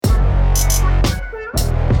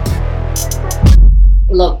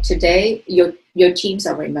look, today your teams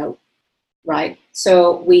are remote, right?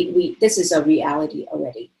 So we this is a reality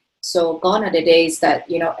already. So gone are the days that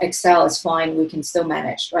Excel is fine, we can still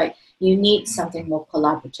manage, right? You need something more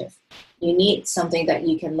collaborative. You need something that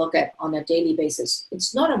you can look at on a daily basis.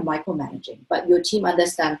 It's not a micromanaging, but your team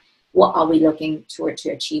understand what are we looking toward to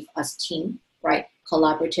achieve as team, right?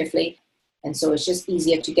 Collaboratively. And so it's just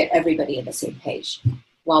easier to get everybody on the same page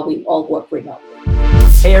while we all work remote.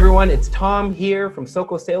 Hey everyone, it's Tom here from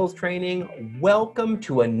Soko Sales Training. Welcome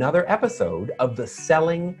to another episode of the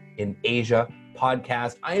Selling in Asia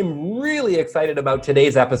podcast. I am really excited about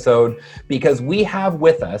today's episode because we have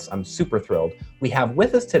with us, I'm super thrilled, we have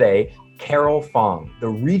with us today Carol Fong, the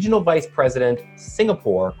Regional Vice President,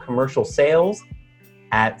 Singapore Commercial Sales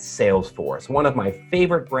at Salesforce, one of my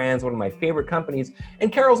favorite brands, one of my favorite companies,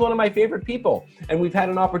 and Carol's one of my favorite people. And we've had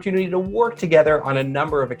an opportunity to work together on a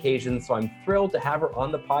number of occasions, so I'm thrilled to have her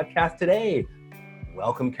on the podcast today.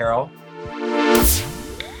 Welcome, Carol.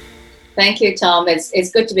 Thank you, Tom.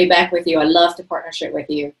 It's good to be back with you. I love the partnership with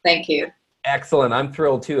you. Thank you. Excellent. I'm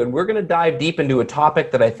thrilled too. And we're going to dive deep into a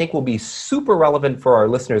topic that I think will be super relevant for our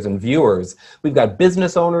listeners and viewers. We've got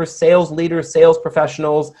business owners, sales leaders, sales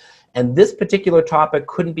professionals, and this particular topic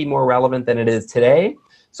couldn't be more relevant than it is today.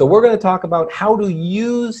 So we're going to talk about how to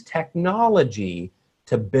use technology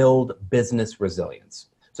to build business resilience.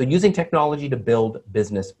 So using technology to build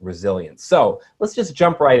business resilience. So let's just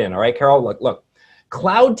jump right in. All right, Carol, look,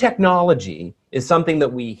 cloud technology is something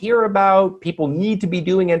that we hear about, people need to be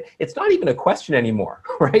doing, and it's not even a question anymore,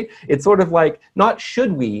 right? It's sort of like, not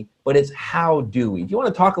should we, but it's how do we? Do you want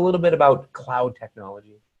to talk a little bit about cloud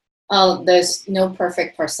technology? Oh, there's no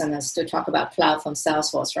perfect person as to talk about cloud from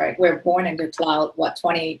Salesforce, right? We're born into cloud,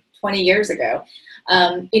 20 years ago.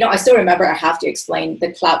 I still remember I have to explain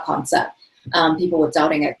the cloud concept. People were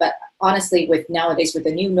doubting it. But honestly, with nowadays, with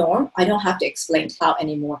the new norm, I don't have to explain cloud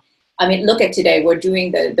anymore. I mean, look at today, we're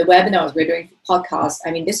doing the webinars, we're doing podcasts.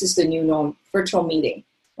 I mean, this is the new norm, virtual meeting,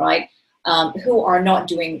 right? Who are not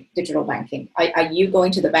doing digital banking. Are you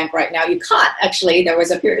going to the bank right now? You can't, actually. There was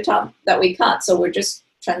a period of time that we can't. So we're just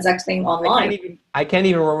transacting online. I can't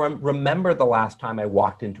even remember the last time I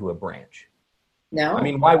walked into a branch. No. I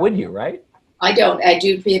mean, why would you, right? I don't. I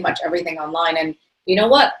do pretty much everything online. And you know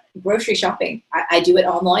what? Grocery shopping. I do it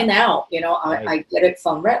online now. Right. I get it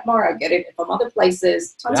from Redmart. I get it from other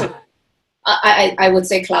places. Tons of. I would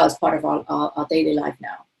say cloud is part of our daily life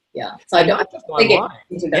now. Yeah. So I don't think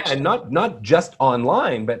it's and not just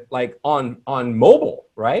online, but like on mobile,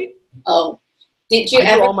 right? Oh, did you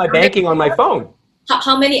I do all my banking on my phone?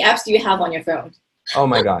 How many apps do you have on your phone? Oh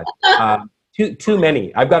my God. Too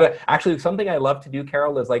many. I've got actually something I love to do,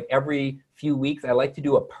 Carol, is like every few weeks, I like to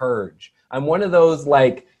do a purge. I'm one of those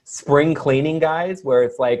like spring cleaning guys where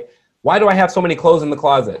it's like, why do I have so many clothes in the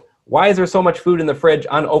closet? Why is there so much food in the fridge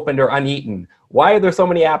unopened or uneaten? Why are there so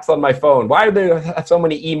many apps on my phone? Why are there so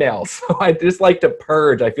many emails? So I just like to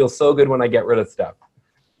purge. I feel so good when I get rid of stuff.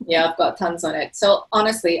 Yeah, I've got tons on it. So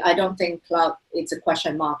honestly, I don't think cloud, it's a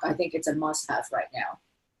question mark. I think it's a must-have right now.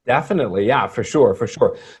 Definitely. Yeah, for sure.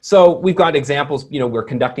 So we've got examples, we're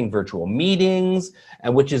conducting virtual meetings,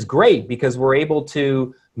 and which is great because we're able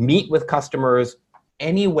to meet with customers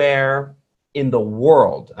anywhere in the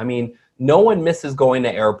world. I mean, no one misses going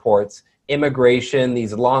to airports, immigration,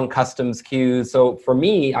 these long customs queues. So for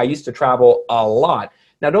me, I used to travel a lot.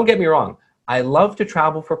 Now, don't get me wrong. I love to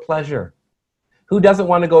travel for pleasure. Who doesn't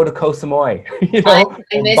want to go to Koh Samui? I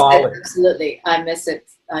miss it. Absolutely. I miss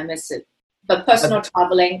it. But personal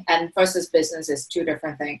traveling and versus business is two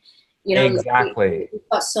different things. Exactly. We've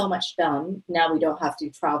got so much done. Now we don't have to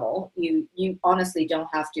travel. You honestly don't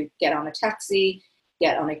have to get on a taxi,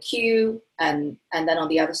 get on a queue, and then on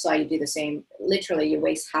the other side, you do the same. Literally, you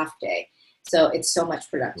waste half day. So it's so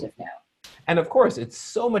much productive now. And of course, it's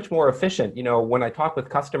so much more efficient. When I talk with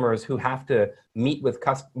customers who have to meet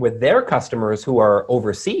with their customers who are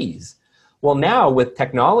overseas, well, now with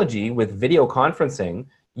technology, with video conferencing,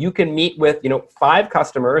 you can meet with 5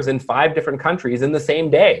 customers in 5 different countries in the same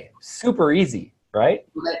day. Super easy, right?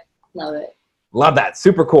 Love it. Love that.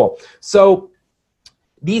 Super cool. So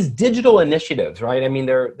these digital initiatives, right? I mean,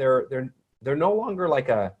 they're no longer like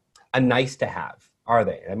a nice to have, are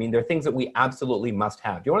they? I mean, they're things that we absolutely must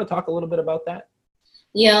have. Do you want to talk a little bit about that?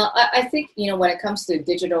 Yeah, I think, when it comes to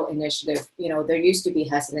digital initiative, there used to be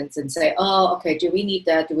hesitance and say, oh, okay, do we need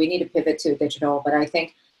that? Do we need to pivot to digital? But I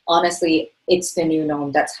think, honestly, it's the new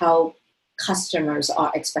norm. That's how customers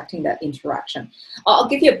are expecting that interaction. I'll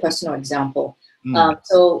give you a personal example.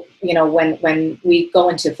 So, when we go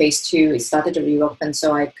into phase 2, it started to reopen.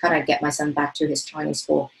 So I kind of get my son back to his Chinese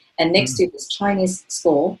school. And next to his Chinese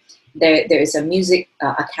school, there is a music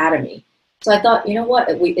academy. So I thought, you know what,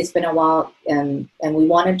 it's been a while, and we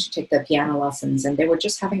wanted to take the piano lessons, and they were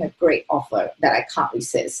just having a great offer that I can't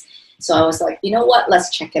resist. So I was like, you know what, let's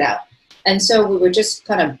check it out. And so we were just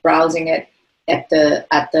kind of browsing it at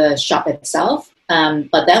the shop itself.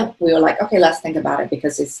 But then we were like, okay, let's think about it,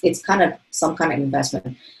 because it's kind of some kind of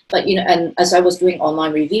investment. But, you know, and as I was doing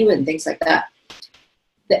online review and things like that,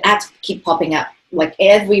 the ads keep popping up like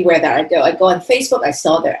everywhere that I go. I go on Facebook, I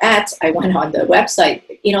saw their ads, I went on the website.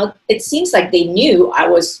 You know, it seems like they knew I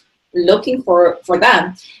was looking for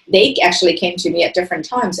them. They actually came to me at different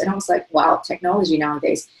times, and I was like, wow, technology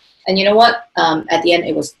nowadays. And you know what? At the end,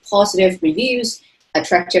 it was positive reviews,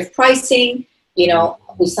 attractive pricing. You know,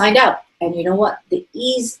 we signed up, and you know what? The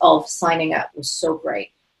ease of signing up was so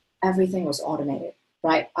great. Everything was automated,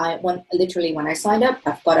 right? Literally when I signed up,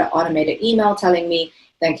 I've got an automated email telling me,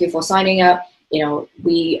 thank you for signing up. You know,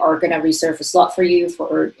 we are going to reserve a slot for you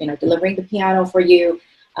for, you know, delivering the piano for you.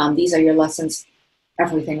 These are your lessons.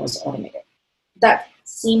 Everything was automated. That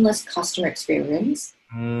seamless customer experience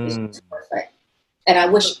is perfect. And I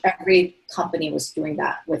wish every company was doing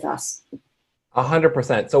that with us.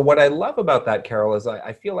 100%. So what I love about that, Carol, is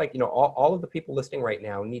I feel like, you know, all of the people listening right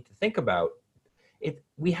now need to think about it.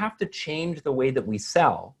 We have to change the way that we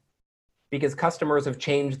sell, because customers have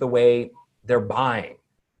changed the way they're buying,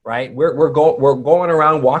 right? We're going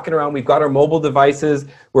around, walking around. We've got our mobile devices.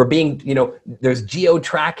 We're being, you know, there's geo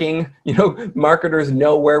tracking. You know, marketers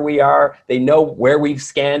know where we are. They know where we've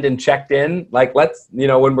scanned and checked in. Like, let's, you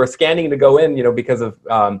know, when we're scanning to go in, you know, because of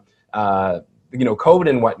you know, COVID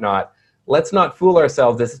and whatnot. Let's not fool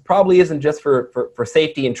ourselves. This probably isn't just for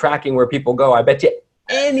safety and tracking where people go. I bet you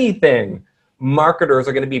anything, marketers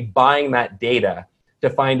are going to be buying that data to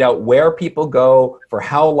find out where people go, for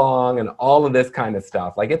how long, and all of this kind of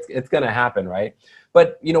stuff. Like, it's going to happen, right?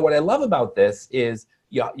 But you know what I love about this is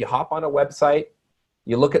you hop on a website,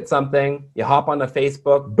 you look at something, you hop on a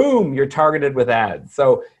Facebook, boom, you're targeted with ads.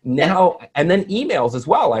 So now, and then emails as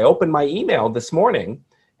well. I opened my email this morning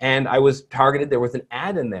and I was targeted. There was an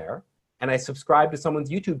ad in there, and I subscribed to someone's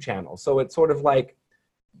YouTube channel. So it's sort of like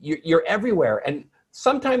you're everywhere. And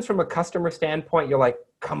sometimes from a customer standpoint, you're like,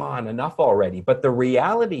 come on, enough already. But the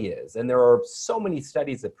reality is, and there are so many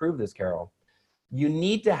studies that prove this, Carol, you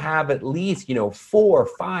need to have at least, you know, 4,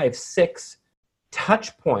 5, 6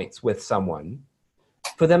 touch points with someone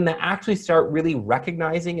for them to actually start really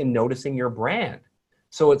recognizing and noticing your brand.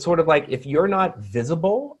 So it's sort of like, if you're not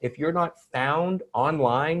visible, if you're not found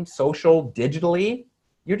online, social, digitally,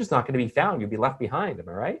 you're just not going to be found. You'll be left behind. Am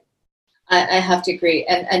I right? I have to agree.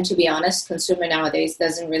 And to be honest, consumer nowadays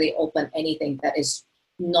doesn't really open anything that is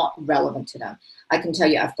not relevant to them. I can tell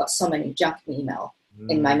you, I've got so many junk email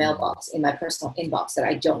in my mailbox, in my personal inbox, that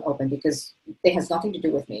I don't open because it has nothing to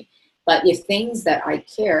do with me. But if things that I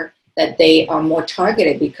care, that they are more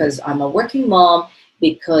targeted because I'm a working mom,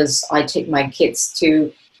 because I take my kids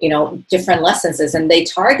to, you know, different lessons, and they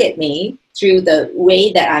target me through the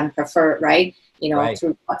way that I'm preferred, right? You know, right.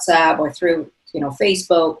 Through WhatsApp or through, you know,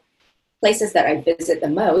 Facebook, places that I visit the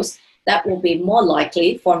most, that will be more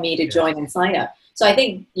likely for me to join and sign up. So I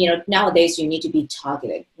think, you know, nowadays you need to be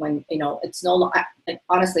targeted when, you know, it's no longer,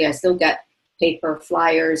 honestly, I still get paper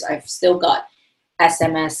flyers. I've still got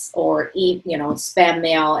SMS or, you know, spam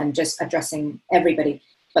mail and just addressing everybody.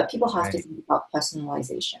 But people have to think about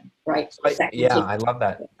personalization, right? Yeah, I love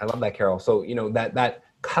that. I love that, Carol. So, you know, that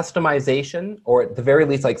customization, or at the very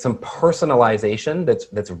least, like some personalization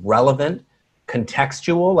that's relevant,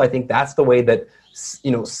 contextual. I think that's the way that,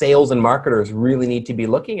 you know, sales and marketers really need to be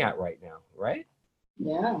looking at right now, right?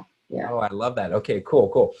 Yeah. Oh, I love that. Okay,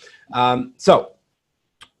 cool. So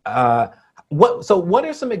what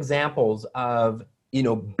are some examples of, you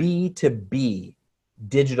know, B2B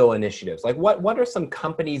digital initiatives? Like what are some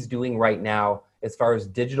companies doing right now as far as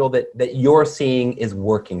digital that you're seeing is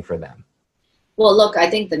working for them? Well, look, I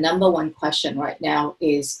think the number one question right now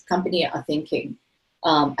is companies are thinking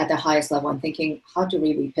at the highest level and thinking, how do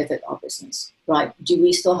we pivot our business, right? Do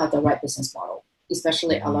we still have the right business model,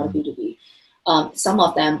 especially a lot of B2B? Some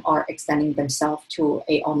of them are extending themselves to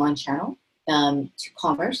an online channel, to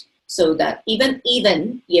commerce, so that even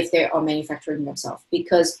if they are manufacturing themselves,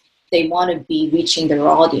 because they want to be reaching their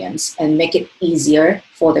audience and make it easier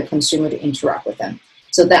for the consumer to interact with them.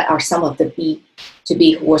 So that are some of the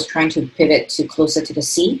B2B who was trying to pivot to closer to the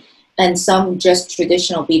C. And some just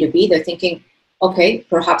traditional B2B, they're thinking, okay,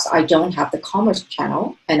 perhaps I don't have the commerce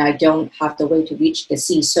channel and I don't have the way to reach the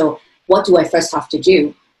C. So what do I first have to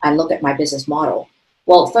do? And look at my business model.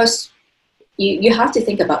 Well, first, you have to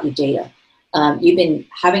think about your data. You've been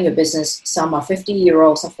having a business, some are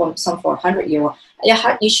 50-year-old, some for 100-year-old.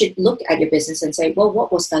 You should look at your business and say, well,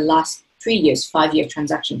 what was the last 3 years, 5-year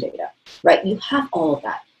transaction data, right? You have all of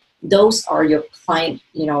that. Those are your client,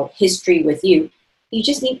 history with you. You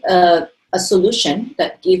just need a solution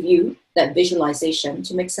that give you that visualization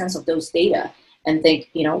to make sense of those data and think,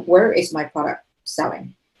 where is my product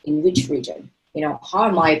selling? In which region? How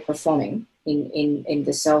am I performing in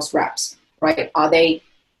the sales reps, right?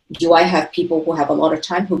 Do I have people who have a lot of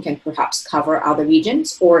time who can perhaps cover other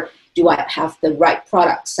regions, or do I have the right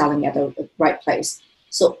product selling at the right place?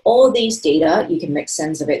 So all these data, you can make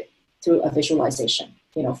sense of it through a visualization.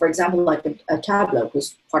 For example, like a Tableau,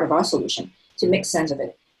 who's part of our solution, to make sense of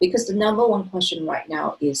it. Because the number one question right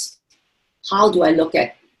now is, how do I look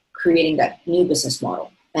at creating that new business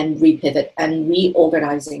model and repivot and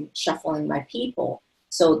reorganizing, shuffling my people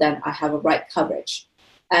so that I have a right coverage?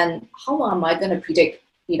 And how am I going to predict,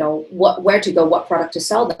 where to go, what product to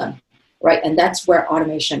sell them, right? And that's where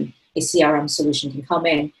automation, a CRM solution, can come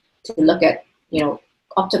in to look at,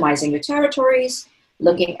 optimizing your territories,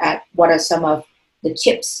 looking at what are some of the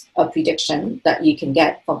tips of prediction that you can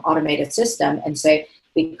get from automated system, and say,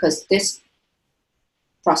 because this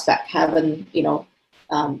prospect haven't,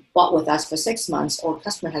 bought with us for 6 months, or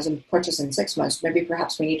customer hasn't purchased in 6 months, maybe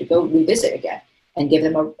perhaps we need to go revisit again and give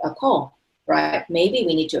them a call, right? Maybe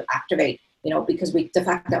we need to activate, because the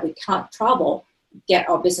fact that we can't travel, get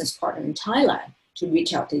our business partner in Thailand to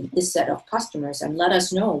reach out to this set of customers and let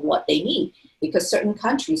us know what they need, because certain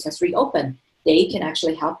countries has reopened. They can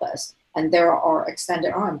actually help us, and there are our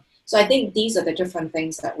extended arm. So I think these are the different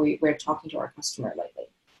things that we're talking to our customer lately.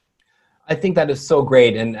 I think that is so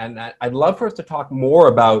great, and I'd love for us to talk more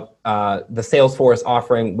about the Salesforce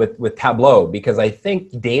offering with Tableau, because I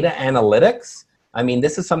think data analytics,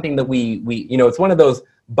 this is something that we it's one of those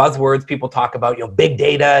buzzwords people talk about, big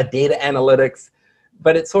data, data analytics,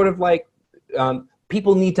 but it's sort of like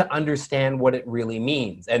people need to understand what it really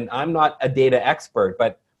means. And I'm not a data expert,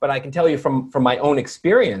 but I can tell you from my own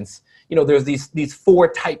experience, there's these 4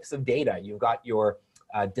 types of data. You've got your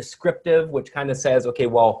descriptive, which kind of says, okay,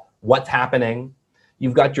 well, what's happening?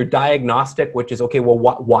 You've got your diagnostic, which is, okay, well,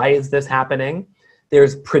 why is this happening?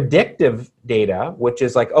 There's predictive data, which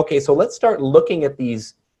is like, okay, so let's start looking at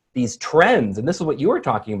these trends. And this is what you were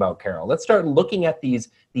talking about, Carol. Let's start looking at these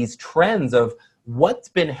trends of what's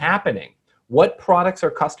been happening. What products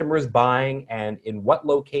are customers buying, and in what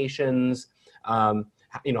locations? How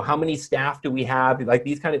many staff do we have? Like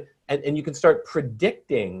these kind of, and you can start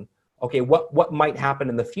predicting, okay, what might happen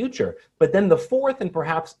in the future. But then the 4th and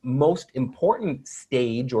perhaps most important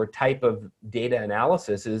stage or type of data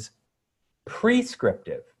analysis is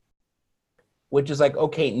prescriptive, which is like,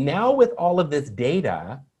 okay, now with all of this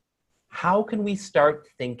data, how can we start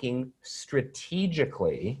thinking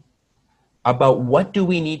strategically about what do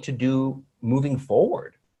we need to do moving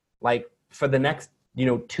forward, like for the next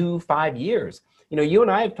 2-5 years? You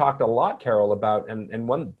and I have talked a lot, Carol, about, and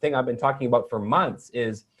one thing I've been talking about for months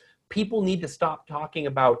is people need to stop talking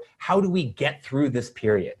about how do we get through this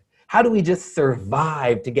period? How do we just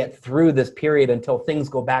survive to get through this period until things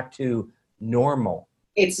go back to normal?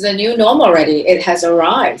 It's the new normal already. It has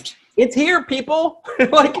arrived. It's here, people.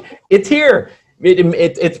 Like, it's here.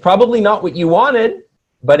 It's probably not what you wanted,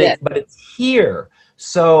 but it's here.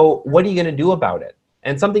 So what are you going to do about it?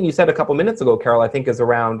 And something you said a couple minutes ago, Carol, I think is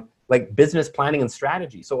around like business planning and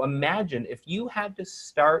strategy. So imagine if you had to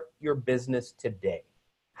start your business today,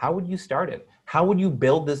 how would you start it? How would you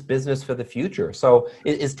build this business for the future? So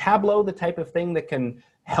is Tableau the type of thing that can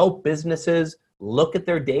help businesses look at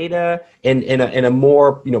their data in a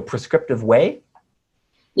more prescriptive way?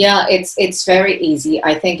 Yeah, it's very easy.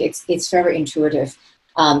 I think it's very intuitive.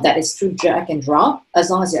 That is through drag and drop. As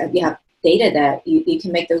long as you have data that you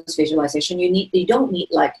can make those visualization. You don't need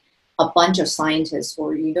like a bunch of scientists,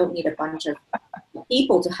 or you don't need a bunch of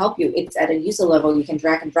people to help you. It's at a user level. You can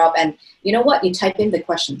drag and drop, and you know what? You type in the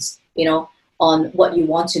questions, on what you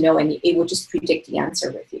want to know, and it will just predict the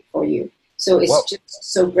answer for you. So it's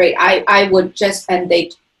just so great. I would just, and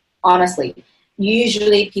they honestly,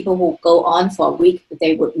 usually people who go on for a week,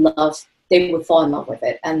 they would fall in love with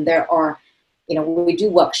it. And there are, we do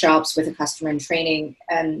workshops with a customer and training,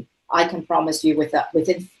 and I can promise you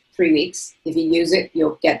within 3 weeks, if you use it,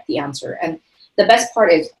 you'll get the answer. And the best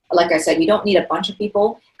part is, like I said, you don't need a bunch of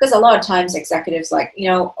people, because a lot of times executives like,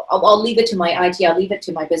 I'll leave it to my IT, I'll leave it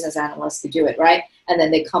to my business analyst to do it, right? And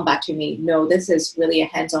then they come back to me, no, this is really a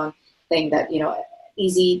hands-on thing that,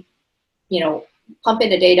 easy, pump in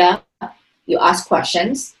the data, you ask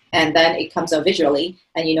questions, and then it comes out visually,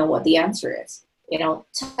 and you know what the answer is.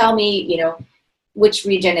 Tell me, which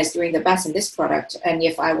region is doing the best in this product, and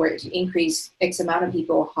if I were to increase X amount of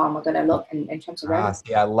people, how am I going to look in terms of revenue?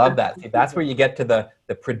 See, I love that. See, that's where you get to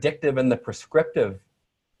the predictive and the prescriptive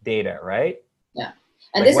data, right? Yeah.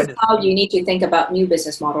 And Like this is how you need to think about new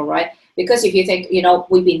business model, right? Because if you think,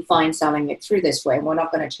 we've been fine selling it through this way and we're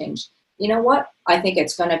not going to change, you know what? I think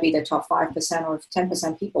it's going to be the top 5% or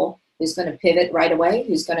 10% people who's going to pivot right away,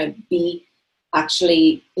 who's going to be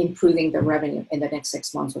actually improving their revenue in the next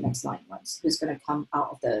 6 months or next 9 months, who's going to come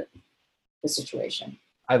out of the situation.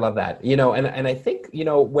 I love that. And I think,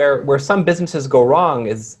 where some businesses go wrong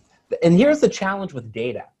is, and here's the challenge with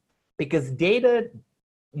data, because data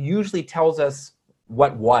usually tells us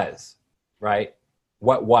what was, right?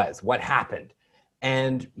 What happened.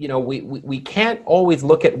 And, we can't always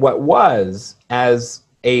look at what was as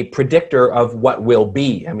a predictor of what will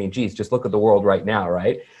be. I mean, geez, just look at the world right now,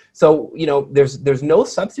 right? So, there's no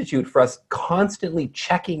substitute for us constantly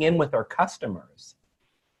checking in with our customers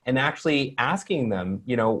and actually asking them,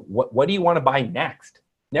 what do you want to buy next?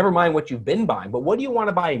 Never mind what you've been buying, but what do you want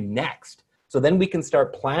to buy next? So then we can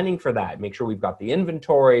start planning for that. Make sure we've got the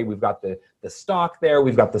inventory, we've got the stock there,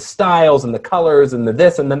 we've got the styles and the colors and the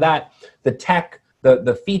this and then that, the tech,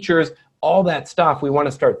 the features, all that stuff. We want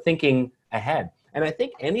to start thinking ahead. And I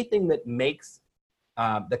think anything that makes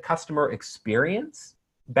the customer experience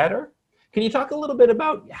better. Can you talk a little bit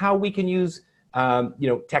about how we can use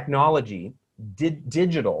technology,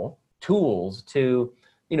 digital tools to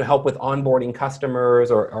help with onboarding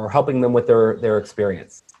customers or helping them with their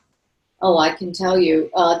experience? Oh, I can tell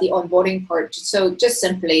you the onboarding part. So just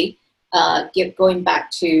simply going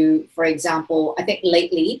back to, for example, I think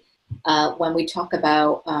lately when we talk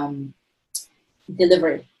about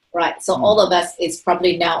delivery, right? So all of us is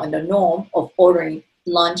probably now in the norm of ordering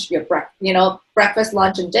lunch, breakfast,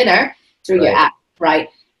 lunch, and dinner through your app, right?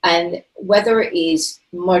 And whether it is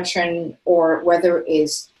merchant or whether it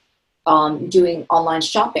is doing online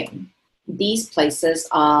shopping, these places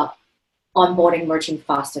are onboarding merchant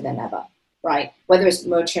faster than ever, right? Whether it's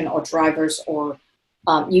merchant or drivers or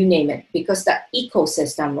you name it, because that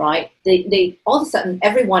ecosystem, right? They all of a sudden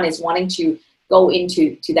everyone is wanting to go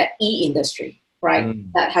into that e-industry, right?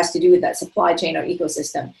 That has to do with that supply chain or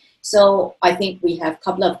ecosystem. So I think we have a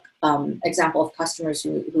couple of example of customers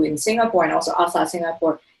who in Singapore and also outside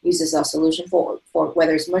Singapore uses our solution for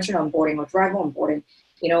whether it's merchant onboarding or driver onboarding.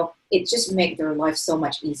 It just makes their life so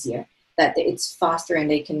much easier that it's faster and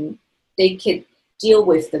they can deal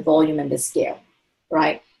with the volume and the scale,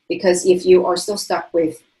 right? Because if you are still stuck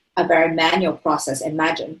with a very manual process,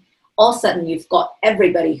 imagine all of a sudden you've got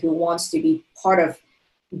everybody who wants to be part of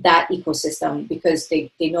that ecosystem because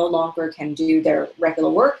they no longer can do their regular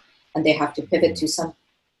work and they have to pivot to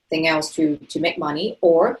something else to make money,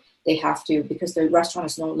 or they have to, because the restaurant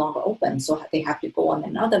is no longer open, so they have to go on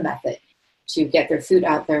another method to get their food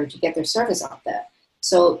out there, to get their service out there.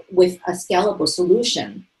 So with a scalable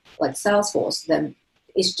solution like Salesforce, then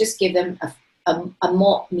it's just give them a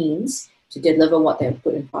more means to deliver what their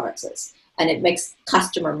put in products is. And it makes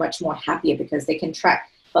customer much more happier because they can track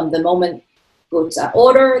from the moment goods are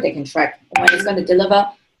ordered, they can track when it's going to deliver,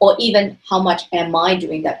 or even how much am I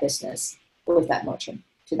doing that business with that merchant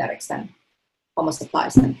to that extent, from a supply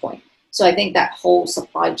standpoint. So I think that whole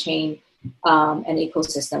supply chain and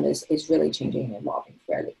ecosystem is really changing and evolving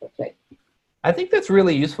fairly quickly. I think that's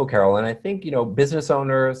really useful, Carol. And I think, business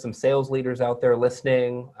owners, some sales leaders out there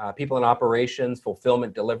listening, people in operations,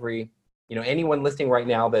 fulfillment, delivery, anyone listening right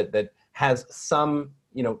now that has some,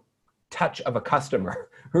 touch of a customer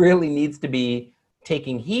really needs to be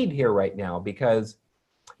taking heed here right now, because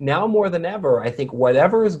now more than ever, I think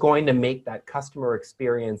whatever is going to make that customer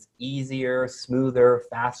experience easier, smoother,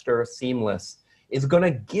 faster, seamless is going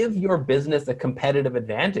to give your business a competitive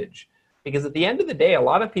advantage. Because at the end of the day, a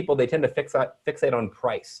lot of people, they tend to fixate on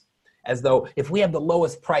price, as though if we have the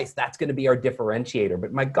lowest price, that's going to be our differentiator.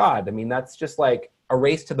 But my God, I mean, that's just like a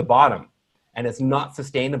race to the bottom, and it's not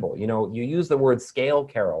sustainable. You use the word scale,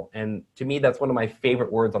 Carol, and to me, that's one of my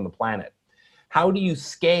favorite words on the planet. How do you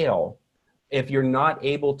scale if you're not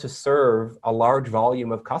able to serve a large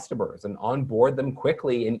volume of customers and onboard them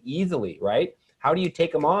quickly and easily, right? How do you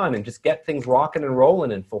take them on and just get things rocking and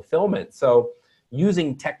rolling in fulfillment? So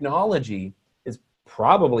using technology is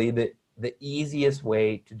probably the easiest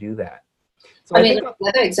way to do that. So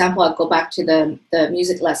another example, I'll go back to the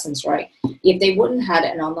music lessons, right? If they wouldn't had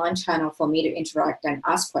an online channel for me to interact and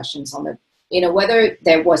ask questions on it, whether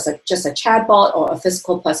there was just a chatbot or a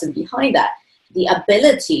physical person behind that, the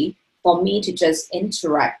ability for me to just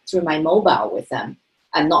interact through my mobile with them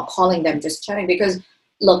and not calling them, just chatting. Because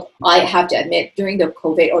look, I have to admit, during the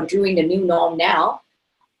COVID or during the new norm now,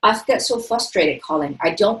 I've got so frustrated calling.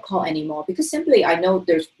 I don't call anymore because simply I know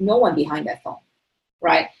there's no one behind that phone,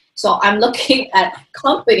 right? So I'm looking at a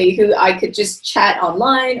company who I could just chat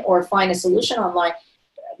online or find a solution online,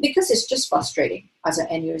 because it's just frustrating. as an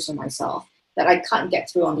end user myself that I can't get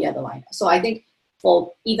through on the other line. So I think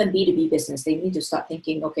for even B2B business, they need to start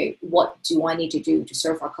thinking, okay, what do I need to do to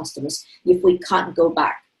serve our customers if we can't go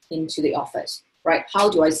back into the office, right? How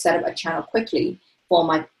do I set up a channel quickly for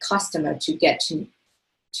my customer to get to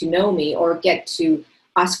know me or get to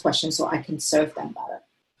ask questions so I can serve them better?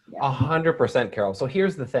 100%, Carol. So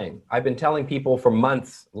here's the thing. I've been telling people for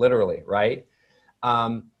months, literally, right?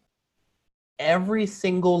 Every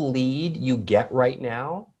single lead you get right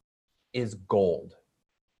now is gold.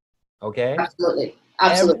 Okay? Absolutely.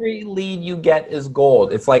 Every lead you get is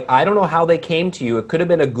gold. It's like, I don't know how they came to you. It could have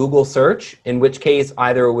been a Google search, in which case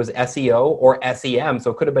either it was SEO or SEM.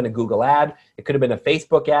 So it could have been a Google ad. It could have been a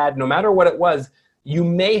Facebook ad. No matter what it was, you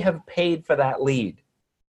may have paid for that lead.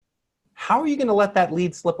 How are you going to let that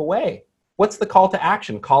lead slip away? What's the call to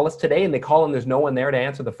action? Call us today, and they call and there's no one there to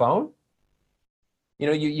answer the phone?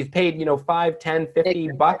 You've paid, 5, 10,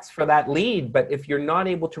 50 bucks for that lead, but if you're not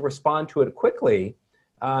able to respond to it quickly,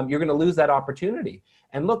 you're going to lose that opportunity.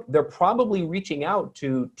 And look, they're probably reaching out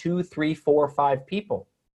to 2, 3, 4, 5 people.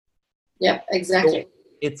 Yep, exactly. So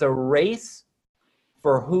it's a race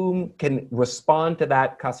for whom can respond to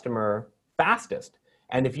that customer fastest.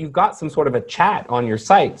 And if you've got some sort of a chat on your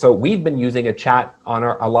site, so we've been using a chat on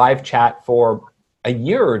a live chat for a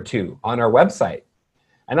year or two on our website.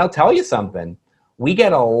 And I'll tell you something, we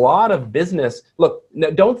get a lot of business. Look,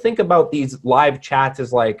 don't think about these live chats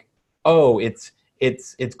as like, oh, it's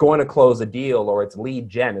going to close a deal or it's lead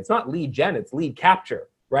gen. It's not lead gen, it's lead capture,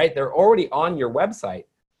 right? They're already on your website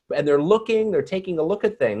and they're taking a look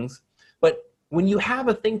at things. But when you have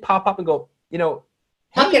a thing pop up and go,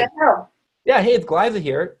 how can I help? Yeah, hey, it's Glyza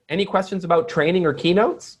here. Any questions about training or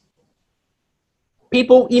keynotes?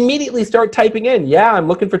 People immediately start typing in, yeah, I'm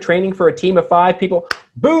looking for training for a team of 5 people.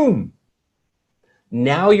 Boom!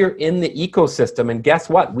 Now you're in the ecosystem, and guess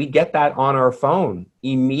what? We get that on our phone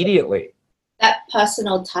immediately. That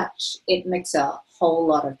personal touch, it makes a whole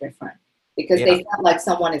lot of difference because they feel like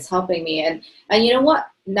someone is helping me. And you know what?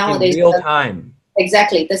 Nowadays, in real time.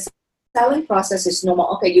 Exactly. The selling process is normal.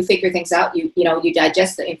 Okay, you figure things out. You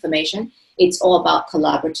digest the information. It's all about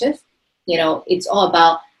collaborative. It's all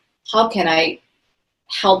about how can I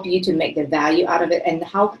help you to make the value out of it, and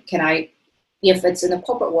how can I, if it's in the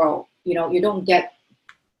corporate world, you don't get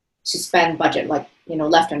to spend budget like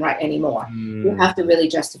left and right anymore. You have to really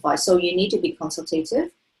justify. So you need to be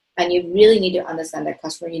consultative, and you really need to understand that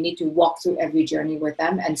customer. You need to walk through every journey with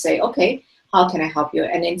them and say, okay, how can I help you?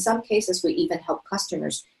 And in some cases, we even help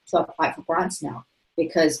customers to apply for grants now,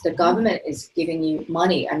 because the government is giving you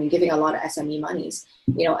money. I mean, giving a lot of SME monies,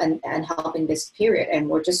 and helping this period. And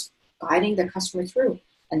we're just guiding the customer through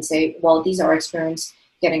and say, well, these are experience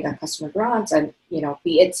getting a customer grants, and,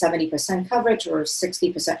 be it 70% coverage or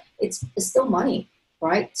 60%, it's still money,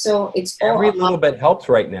 right? So it's every little bit helps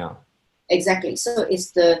right now. Exactly. So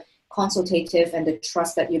it's the consultative and the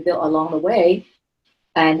trust that you build along the way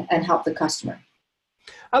and help the customer.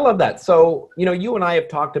 I love that. So, you and I have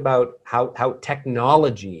talked about how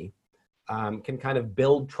technology can kind of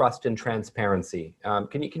build trust and transparency.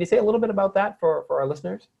 Can you say a little bit about that for our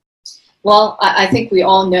listeners? Well, I think we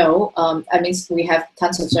all know, we have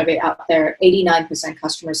tons of survey out there. 89%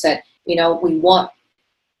 customers said,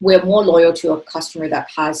 we're more loyal to a customer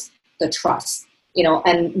that has the trust,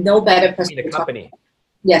 and no better person. The company.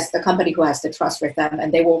 Yes, the company who has the trust with them,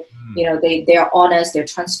 and they will, they are honest, they're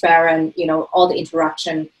transparent, all the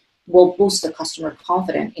interaction will boost the customer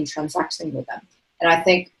confidence in transacting with them. And I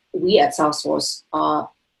think we at Salesforce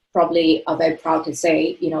are very proud to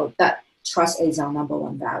say, that trust is our number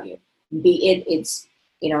one value. Be it's,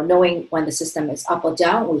 knowing when the system is up or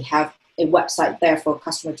down, we have a website there for a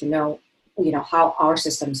customer to know, how our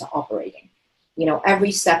systems are operating.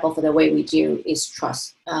 Every step of the way we do is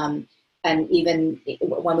trust. And even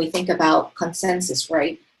when we think about consensus,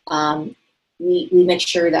 right, we make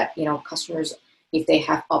sure that, customers, if they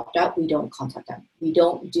have opt out, we don't contact them. We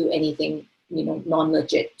don't do anything,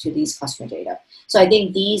 non-legit to these customer data. So I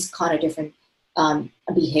think these kind of different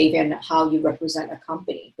behavior and how you represent a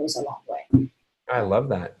company goes a long way. I love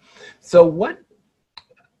that. So what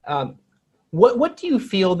do you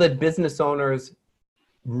feel that business owners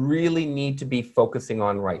really need to be focusing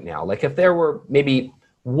on right now? Like if there were maybe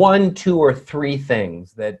 1, 2, or 3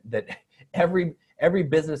 things that every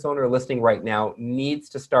business owner listening right now needs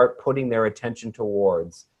to start putting their attention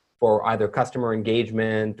towards for either customer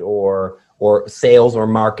engagement or sales or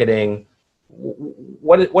marketing,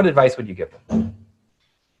 what advice would you give them?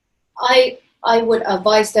 I would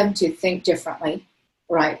advise them to think differently,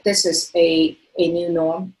 right? This is a new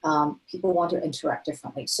norm. People want to interact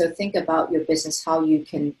differently. So think about your business, how you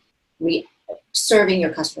can serving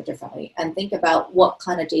your customer differently and think about what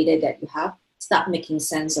kind of data that you have. Start making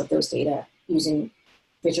sense of those data using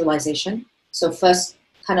visualization. So first,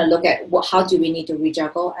 kind of look at how do we need to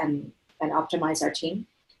rejuggle and optimize our team.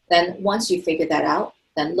 Then once you figure that out,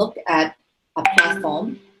 then look at a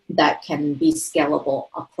platform that can be scalable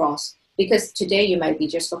across. Because today you might be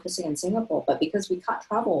just focusing in Singapore, but because we can't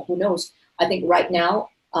travel, who knows? I think right now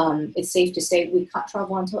it's safe to say we can't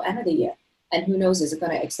travel until end of the year. And who knows, is it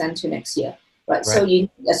going to extend to next year? Right. So you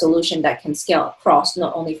need a solution that can scale across,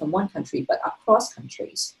 not only from one country, but across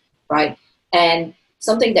countries, right? And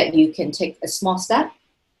something that you can take a small step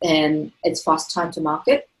and it's fast time to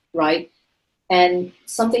market, right? And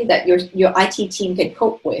something that your IT team can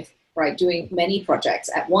cope with, right? Doing many projects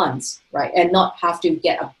at once, right? And not have to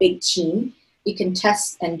get a big team. You can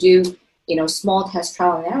test and do, small test,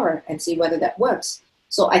 trial and error and see whether that works.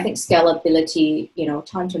 So I think scalability,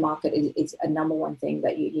 time to market is a number one thing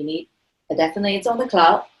that you need. But definitely it's on the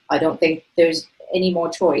cloud. I don't think there's any more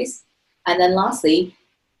choice. And then lastly,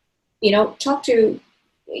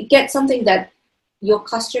 get something that your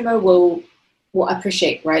customer will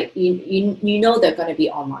appreciate, right? You know they're going to be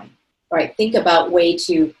online, right? Think about way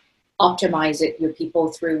to optimize your people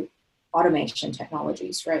through automation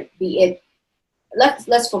technologies, right? Be it,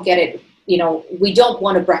 let's forget it. We don't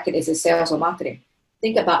want to bracket as a sales or marketing.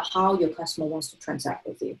 Think about how your customer wants to transact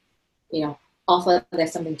with you. Offer them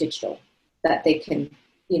something digital that they can,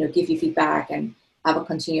 give you feedback and have a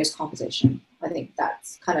continuous conversation. I think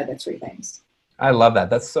that's kind of the three things. I love that.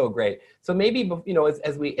 That's so great. So maybe,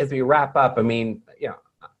 as we wrap up, I mean,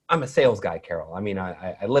 I'm a sales guy, Carol. I mean,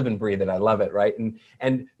 I live and breathe it. I love it, right?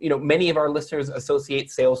 And many of our listeners associate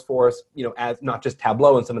Salesforce, as not just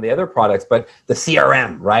Tableau and some of the other products, but the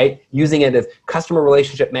CRM, right? Using it as customer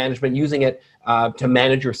relationship management, using it to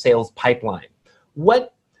manage your sales pipeline.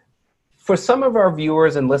 For some of our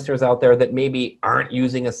viewers and listeners out there that maybe aren't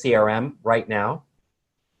using a CRM right now,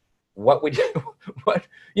 what would you,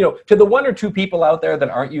 to the one or two people out there that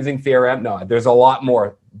aren't using CRM, no, there's a lot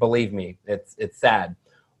more, believe me, it's sad.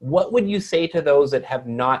 What would you say to those that have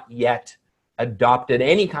not yet adopted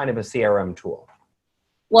any kind of a CRM tool?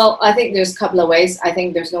 Well, I think there's a couple of ways. I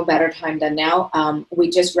think there's no better time than now. We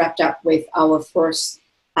just wrapped up with our first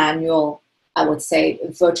annual, I would say,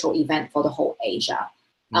 virtual event for the whole Asia.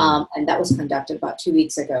 And that was conducted about 2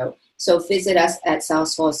 weeks ago. So visit us at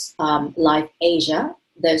Salesforce Live Asia.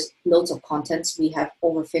 There's loads of contents. We have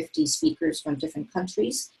over 50 speakers from different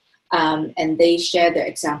countries. And they share their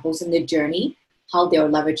examples in their journey, how they're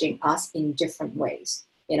leveraging us in different ways.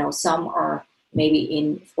 Some are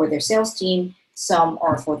maybe for their sales team, some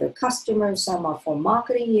are for their customers, some are for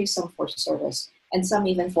marketing use, some for service, and some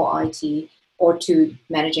even for IT or to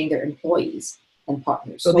managing their employees and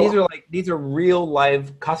partners. So these are real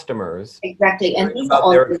live customers. Exactly. And these about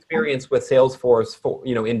are their experience with Salesforce for,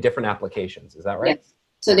 in different applications. Is that right? Yes.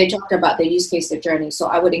 So they talked about the use case, the journey. So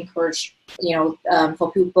I would encourage,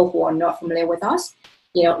 for people who are not familiar with us,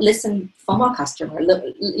 listen from our customer,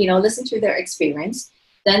 listen to their experience.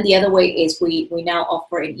 Then the other way is we now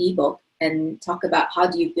offer an ebook and talk about how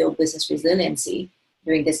do you build business resiliency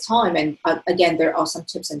during this time. And again, there are some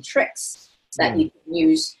tips and tricks that you can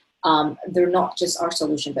use. They're not just our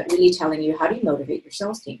solution, but really telling you how do you motivate your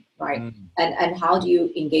sales team, right? And how do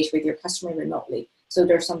you engage with your customer remotely. So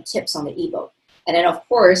there's some tips on the ebook. And then of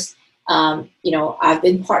course, I've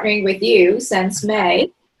been partnering with you since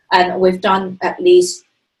May, and we've done at least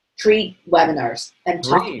 3 webinars and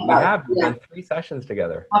we've done 3 sessions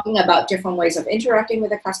together. Talking about different ways of interacting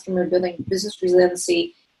with the customer, building business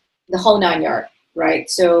resiliency, the whole 9 yards, right?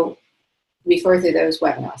 So refer to those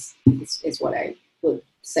webinars is what I would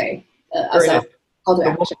say. Call to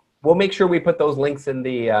action. We'll make sure we put those links in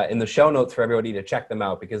the show notes for everybody to check them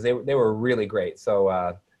out because they were really great.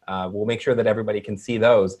 So we'll make sure that everybody can see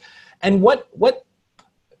those. And what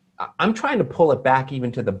I'm trying to pull it back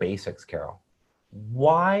even to the basics, Carol.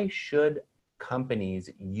 Why should companies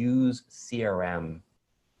use CRM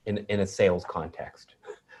in a sales context?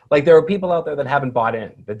 Like there are people out there that haven't bought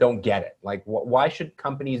in, that don't get it. Like why should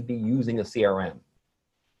companies be using a CRM?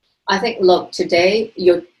 I think, look, today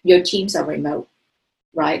your teams are remote,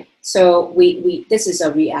 right? So we this is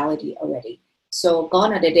a reality already. So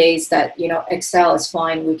gone are the days that, Excel is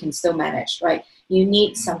fine, we can still manage, right? You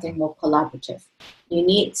need something more collaborative. You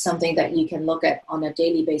need something that you can look at on a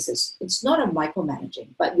daily basis. It's not a micromanaging,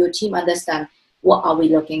 but your team understand what are we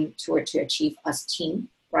looking toward to achieve as team,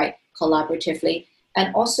 right? Collaboratively.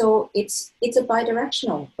 And also it's a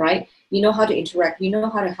bi-directional, right? You know how to interact, you know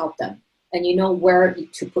how to help them, and you know where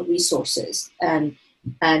to put resources and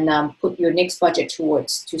put your next budget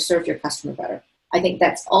towards to serve your customer better. I think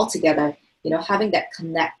that's all together, having that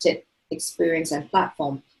connected experience and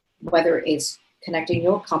platform, whether it's connecting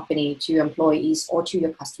your company to your employees or to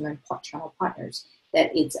your customer and channel partners,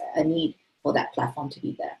 that it's a need for that platform to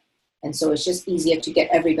be there. And so it's just easier to get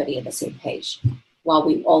everybody on the same page while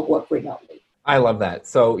we all work remotely. I love that.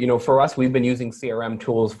 So, for us, we've been using CRM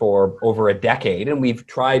tools for over a decade, and we've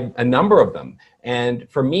tried a number of them. And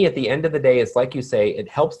for me, at the end of the day, it's like you say, it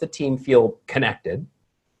helps the team feel connected,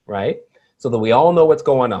 right? So that we all know what's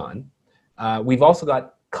going on. We've also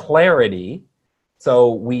got clarity.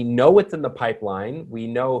 So we know what's in the pipeline. We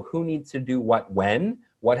know who needs to do what when,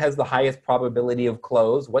 what has the highest probability of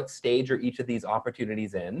close, what stage are each of these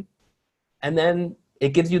opportunities in. And then it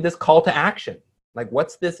gives you this call to action. Like,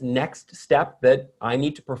 what's this next step that I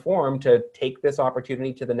need to perform to take this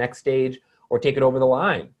opportunity to the next stage or take it over the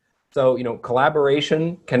line? So,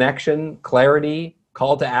 collaboration, connection, clarity,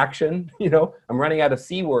 call to action. I'm running out of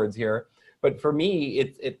C words here. But for me,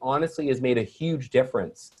 it honestly has made a huge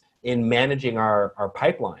difference in managing our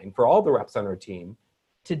pipeline for all the reps on our team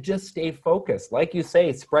to just stay focused. Like you say,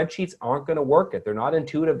 spreadsheets aren't going to work it. They're not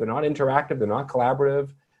intuitive. They're not interactive. They're not collaborative.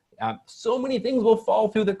 So many things will fall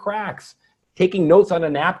through the cracks. Taking notes on a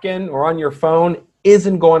napkin or on your phone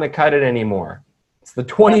isn't going to cut it anymore. It's the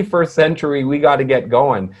 21st century. We got to get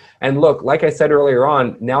going. And look, like I said earlier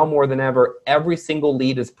on, now more than ever, every single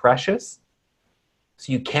lead is precious.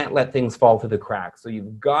 So you can't let things fall through the cracks. So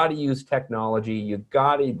you've got to use technology. You've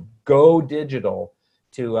got to go digital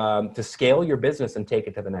to scale your business and take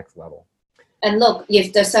it to the next level. And look,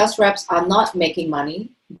 if the sales reps are not making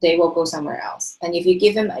money, they will go somewhere else. And if you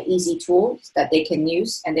give them an easy tool that they can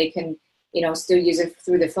use and they can still use it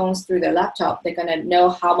through their phones, through their laptop, they're going to know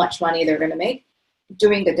how much money they're going to make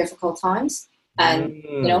during the difficult times. And,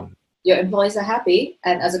 your employees are happy.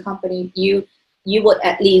 And as a company, you would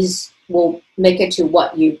at least will make it to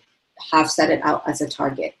what you have set it out as a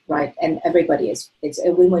target, right? And it's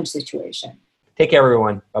a win-win situation. Take care,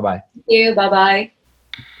 everyone. Bye-bye. Thank you. Bye-bye.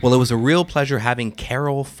 Well, it was a real pleasure having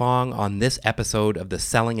Carol Fong on this episode of the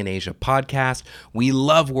Selling in Asia podcast. We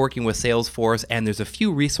love working with Salesforce, and there's a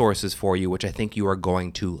few resources for you, which I think you are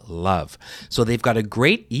going to love. So they've got a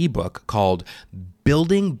great ebook called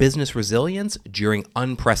Building Business Resilience During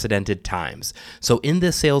Unprecedented Times. So in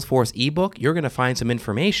this Salesforce ebook, you're going to find some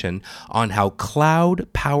information on how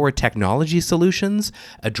cloud-powered technology solutions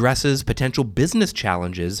addresses potential business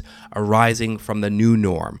challenges arising from the new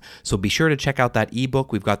norm. So be sure to check out that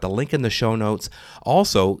ebook. We've got the link in the show notes.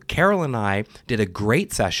 Also, Carol and I did a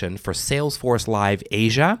great session for Salesforce Live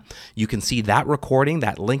Asia. You can see that recording.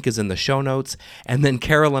 That link is in the show notes. And then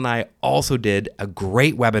Carol and I also did a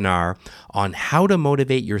great webinar on how to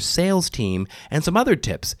motivate your sales team and some other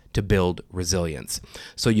tips to build resilience.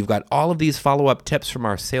 So you've got all of these follow-up tips from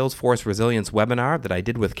our Salesforce Resilience webinar that I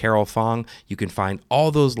did with Carol Fong. You can find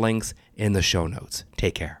all those links in the show notes.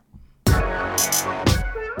 Take care.